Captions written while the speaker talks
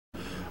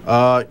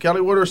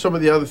Kelly, what are some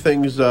of the other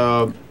things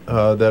that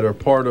are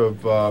part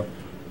of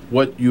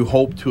what you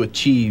hope to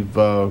achieve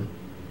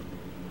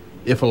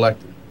if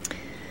elected?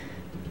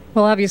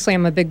 Well, obviously,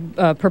 I'm a big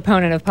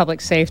proponent of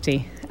public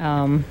safety.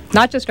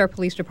 Not just our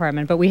police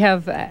department, but we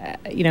have,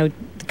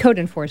 code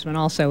enforcement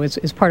also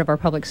is part of our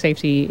public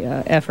safety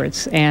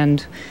efforts.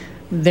 And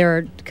there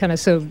are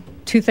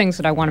two things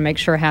that I want to make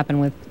sure happen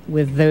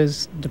with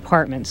those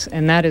departments,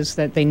 and that is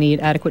that they need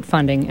adequate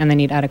funding and they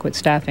need adequate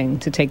staffing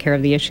to take care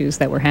of the issues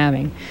that we're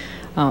having.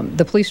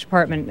 The police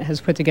department has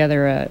put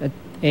together a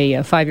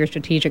 5-year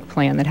strategic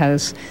plan that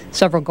has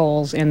several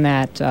goals in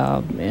that,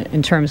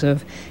 in terms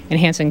of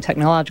enhancing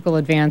technological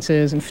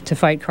advances and to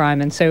fight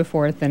crime and so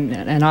forth,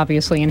 and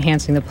obviously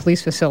enhancing the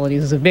police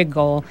facilities is a big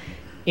goal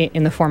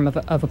in the form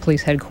of a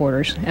police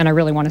headquarters, and I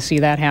really want to see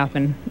that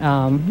happen.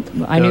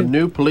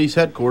 New police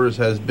headquarters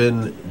has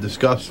been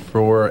discussed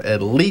for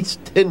at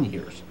least 10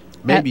 years,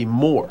 maybe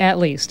more. At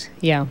least,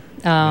 yeah.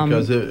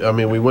 Because,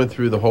 we went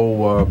through the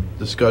whole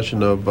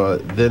discussion of,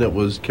 then it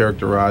was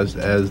characterized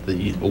as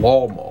the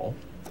law mall.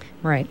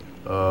 Right.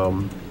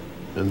 And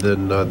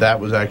then that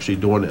was actually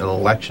during an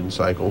election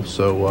cycle.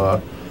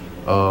 So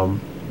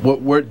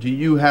where do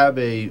you have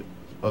a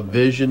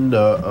vision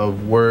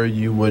of where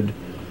you would...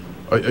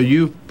 Are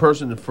you a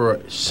person for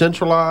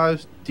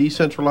centralized,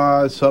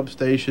 decentralized,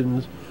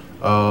 substations?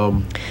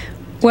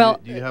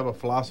 Do you have a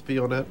philosophy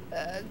on that?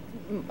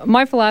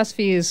 My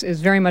philosophy is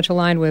very much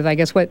aligned with, I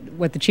guess, what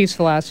the chief's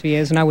philosophy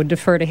is, and I would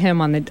defer to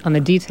him on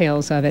the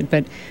details of it.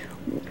 But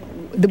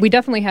we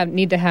definitely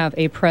need to have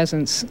a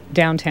presence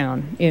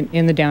downtown,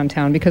 in the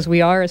downtown, because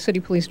we are a city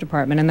police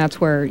department, and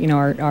that's where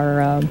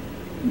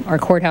our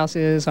courthouse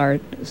is, our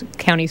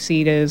county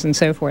seat is, and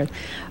so forth.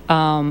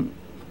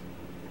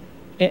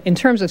 In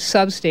terms of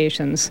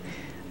substations,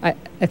 I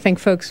think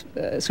folks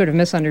sort of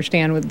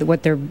misunderstand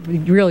what their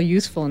real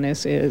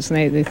usefulness is.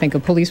 And they think a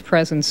police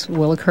presence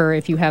will occur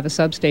if you have a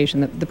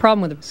substation. The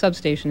problem with a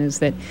substation is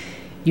that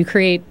you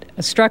create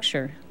a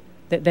structure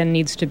that then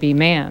needs to be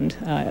manned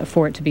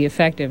for it to be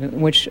effective,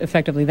 which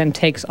effectively then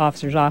takes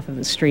officers off of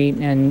the street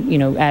and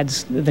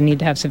adds the need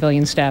to have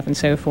civilian staff and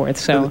so forth.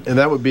 So, and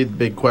that would be the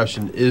big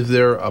question: is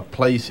there a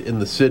place in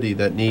the city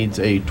that needs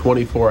a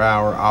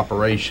 24-hour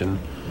operation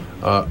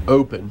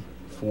open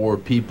for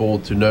people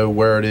to know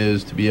where it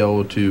is to be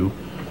able to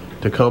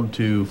come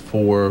to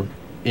for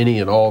any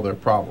and all their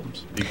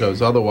problems?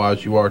 Because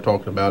otherwise you are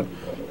talking about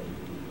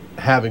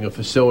having a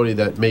facility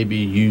that may be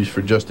used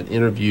for just an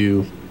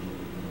interview,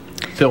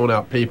 filling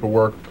out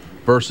paperwork,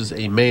 versus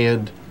a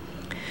manned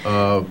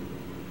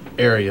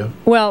area.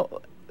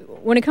 Well,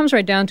 when it comes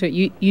right down to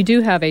it, you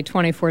do have a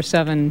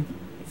 24/7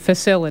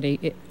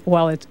 facility.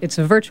 It's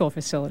a virtual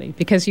facility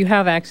because you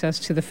have access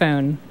to the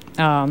phone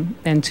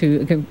and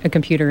to a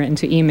computer and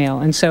to email.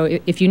 And so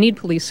if you need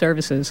police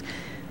services,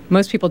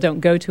 most people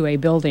don't go to a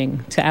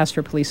building to ask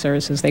for police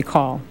services. They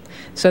call.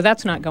 So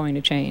that's not going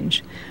to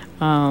change.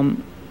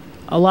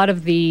 A lot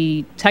of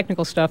the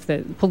technical stuff,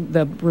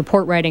 the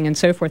report writing and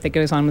so forth that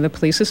goes on with the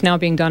police is now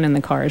being done in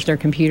the cars. There are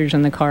computers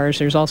in the cars.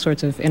 There's all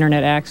sorts of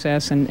internet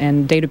access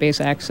and database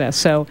access.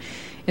 So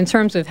in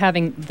terms of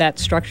having that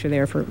structure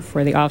there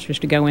for the officers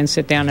to go in,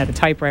 sit down at a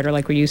typewriter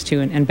like we used to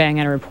and bang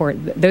out a report,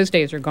 those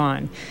days are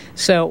gone.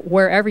 So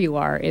wherever you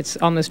are, it's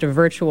almost a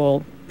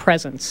virtual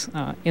presence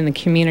in the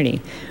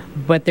community.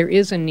 But there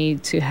is a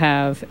need to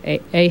have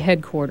a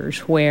headquarters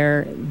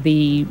where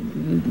the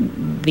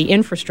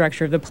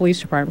infrastructure of the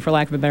police department, for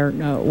lack of a better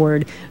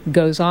word,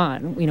 goes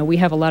on. We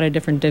have a lot of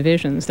different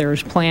divisions.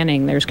 There's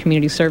planning, there's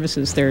community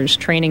services, there's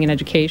training and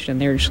education,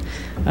 there's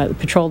the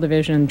patrol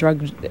division,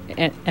 drugs,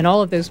 and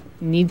all of those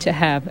need to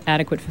have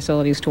adequate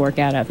facilities to work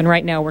out of. And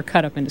right now we're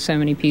cut up into so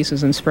many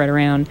pieces and spread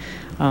around.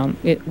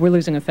 We're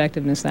losing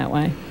effectiveness that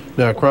way.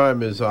 Now,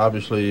 crime is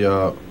obviously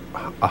a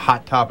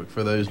hot topic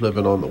for those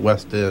living on the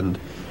West End.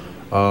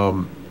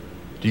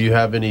 Do you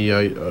have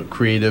any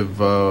creative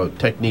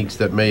techniques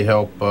that may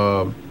help,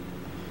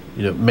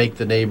 make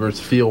the neighbors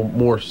feel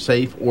more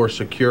safe or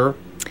secure?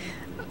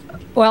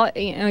 Well,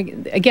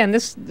 again,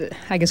 this,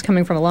 I guess,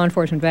 coming from a law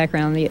enforcement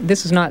background,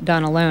 this is not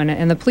done alone.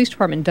 And the police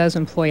department does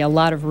employ a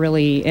lot of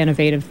really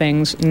innovative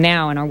things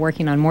now and are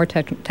working on more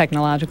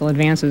technological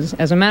advances.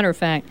 As a matter of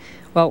fact,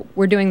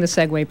 we're doing the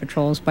Segway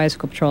patrols,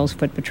 bicycle patrols,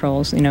 foot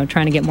patrols,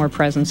 trying to get more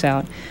presence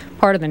out.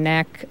 Part of the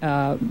NAC,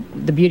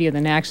 the beauty of the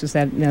NACs is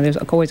that there's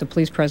always a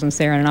police presence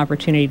there and an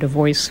opportunity to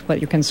voice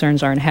what your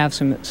concerns are and have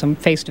some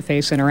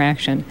face-to-face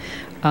interaction.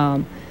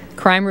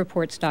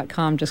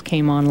 CrimeReports.com just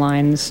came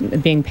online,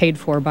 being paid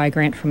for by a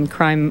grant from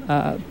Crime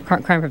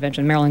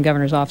Prevention, Maryland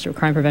Governor's Office of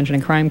Crime Prevention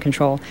and Crime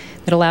Control,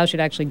 that allows you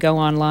to actually go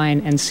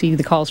online and see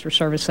the calls for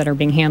service that are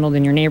being handled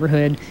in your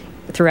neighborhood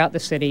throughout the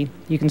city.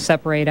 You can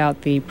separate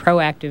out the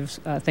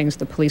proactive things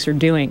the police are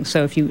doing.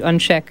 So if you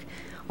uncheck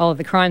all of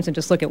the crimes and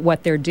just look at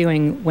what they're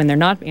doing when they're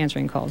not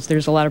answering calls,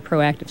 there's a lot of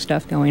proactive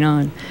stuff going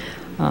on.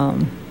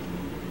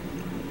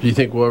 Do you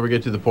think we'll ever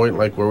get to the point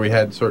like where we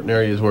had certain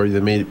areas where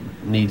they may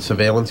need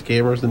surveillance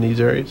cameras in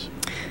these areas?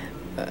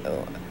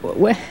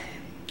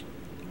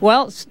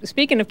 Well,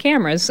 speaking of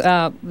cameras,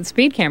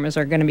 speed cameras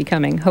are going to be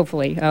coming,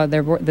 hopefully.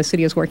 The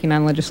city is working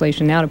on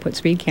legislation now to put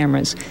speed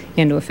cameras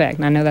into effect.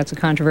 And I know that's a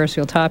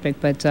controversial topic,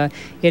 but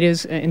it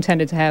is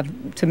intended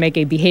to make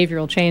a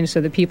behavioral change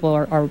so that people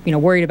are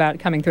worried about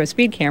coming through a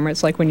speed camera.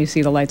 It's like when you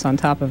see the lights on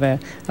top of a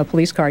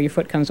police car, your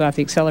foot comes off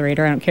the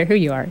accelerator. I don't care who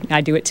you are. I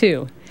do it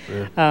too.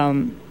 Yeah.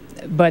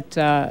 But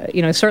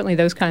certainly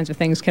those kinds of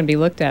things can be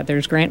looked at.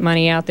 There's grant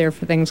money out there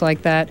for things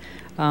like that.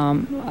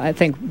 I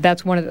think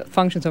that's one of the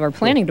functions of our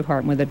planning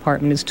department with the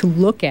department is to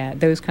look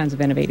at those kinds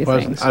of innovative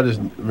things. I just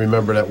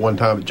remember that one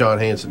time at John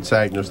Hanson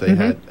Sagners, they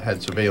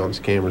had surveillance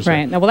cameras.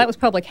 Right. Now, well, that was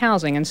public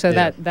housing, and so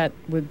that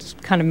would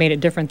kind of made it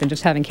different than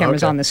just having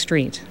cameras on the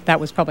street. That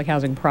was public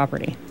housing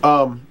property.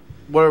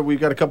 We've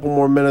got a couple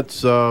more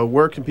minutes.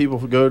 Where can people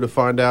go to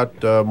find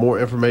out more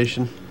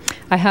information?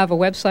 I have a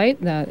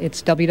website.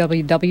 It's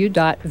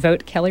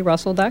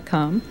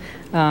www.votekellyrussell.com.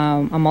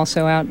 I'm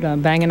also out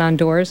banging on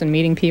doors and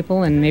meeting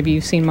people, and maybe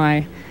you've seen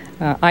my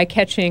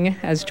eye-catching,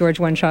 as George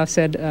Wenshaw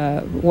said,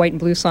 white and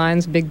blue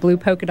signs, big blue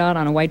polka dot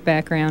on a white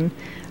background.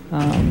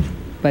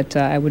 But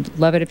I would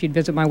love it if you'd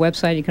visit my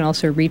website. You can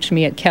also reach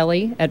me at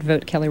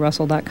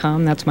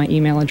kelly@votekellyrussell.com. That's my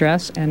email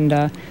address,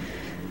 and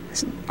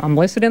I'm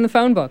listed in the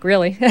phone book,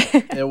 really.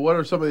 And what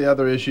are some of the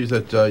other issues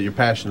that you're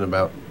passionate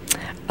about?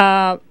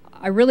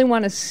 I really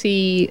want to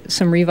see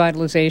some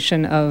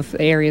revitalization of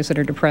areas that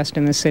are depressed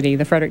in the city.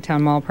 The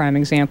Fredericktown Mall, prime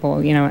example,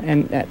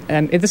 and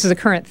this is a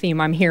current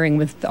theme I'm hearing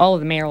with all of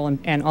the mayoral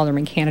and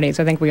alderman candidates.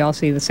 I think we all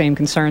see the same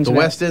concerns. The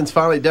West End's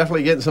finally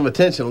definitely getting some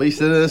attention, at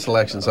least in this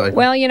election cycle.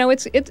 Well,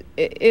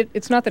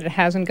 it's not that it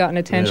hasn't gotten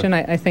attention.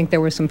 Yeah. I think there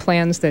were some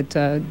plans that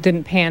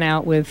didn't pan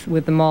out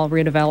with the mall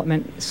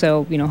redevelopment.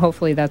 So,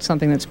 hopefully that's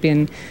something that's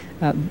been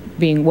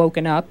being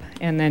woken up,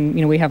 and then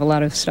we have a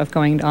lot of stuff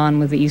going on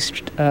with the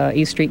East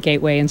Street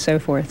Gateway and so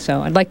forth.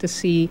 So I'd like to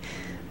see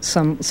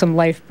some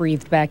life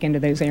breathed back into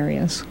those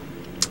areas.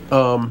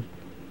 What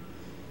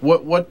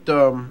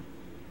are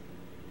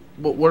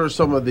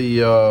some of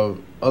the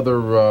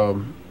other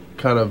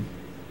kind of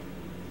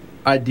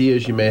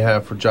ideas you may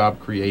have for job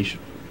creation?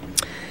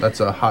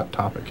 That's a hot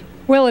topic.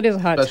 Well, it is a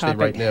hot topic,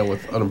 especially right now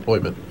with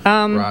unemployment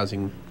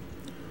rising.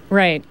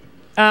 Right.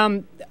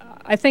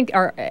 I think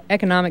our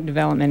economic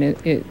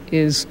development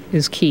is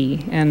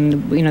key,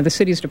 and the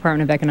city's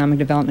Department of Economic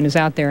Development is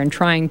out there and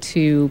trying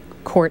to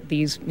court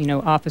these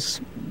office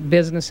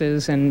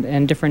businesses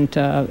and different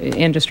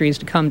industries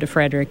to come to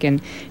Frederick, and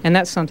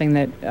that's something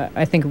that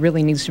I think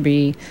really needs to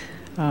be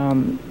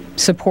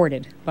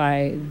supported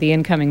by the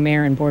incoming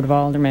mayor and board of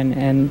aldermen,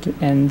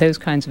 and those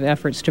kinds of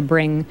efforts to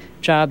bring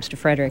jobs to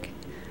Frederick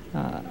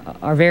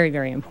are very,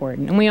 very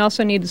important. And we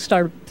also need to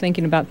start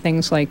thinking about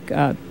things like,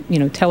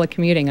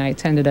 telecommuting. I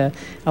attended a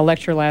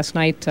lecture last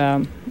night,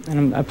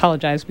 and I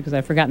apologize because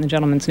I've forgotten the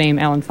gentleman's name.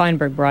 Alan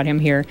Feinberg brought him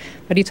here,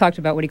 but he talked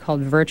about what he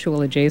called virtual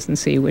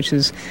adjacency, which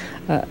is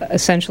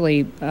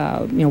essentially,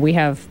 we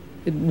have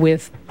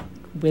with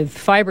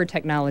fiber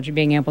technology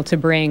being able to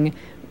bring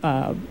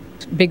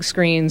big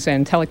screens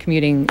and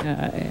telecommuting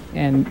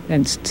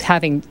and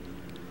having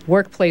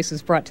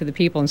workplaces brought to the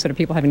people instead of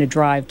people having to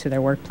drive to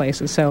their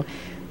workplaces. So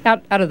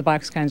out of the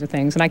box kinds of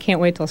things. And I can't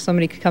wait till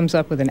somebody comes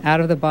up with an out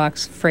of the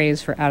box phrase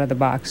for out of the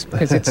box,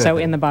 because it's so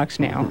in the box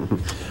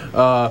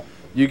now.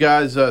 You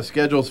guys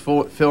schedules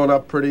filling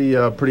up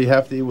pretty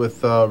hefty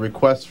with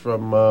requests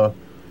from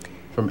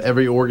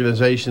every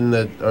organization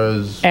that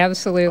is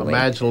absolutely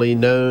imaginally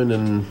known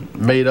and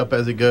made up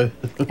as it goes.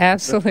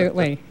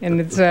 Absolutely. And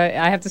it's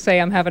I have to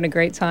say I'm having a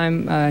great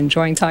time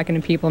enjoying talking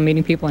to people,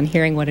 meeting people, and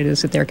hearing what it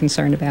is that they're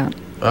concerned about.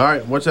 All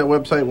right. What's that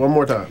website one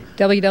more time?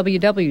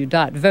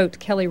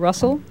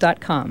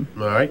 www.votekellyrussell.com.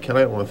 All right,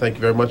 Kelly, I want to thank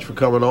you very much for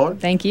coming on.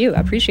 Thank you. I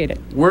appreciate it.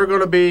 We're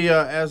going to be,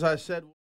 as I said...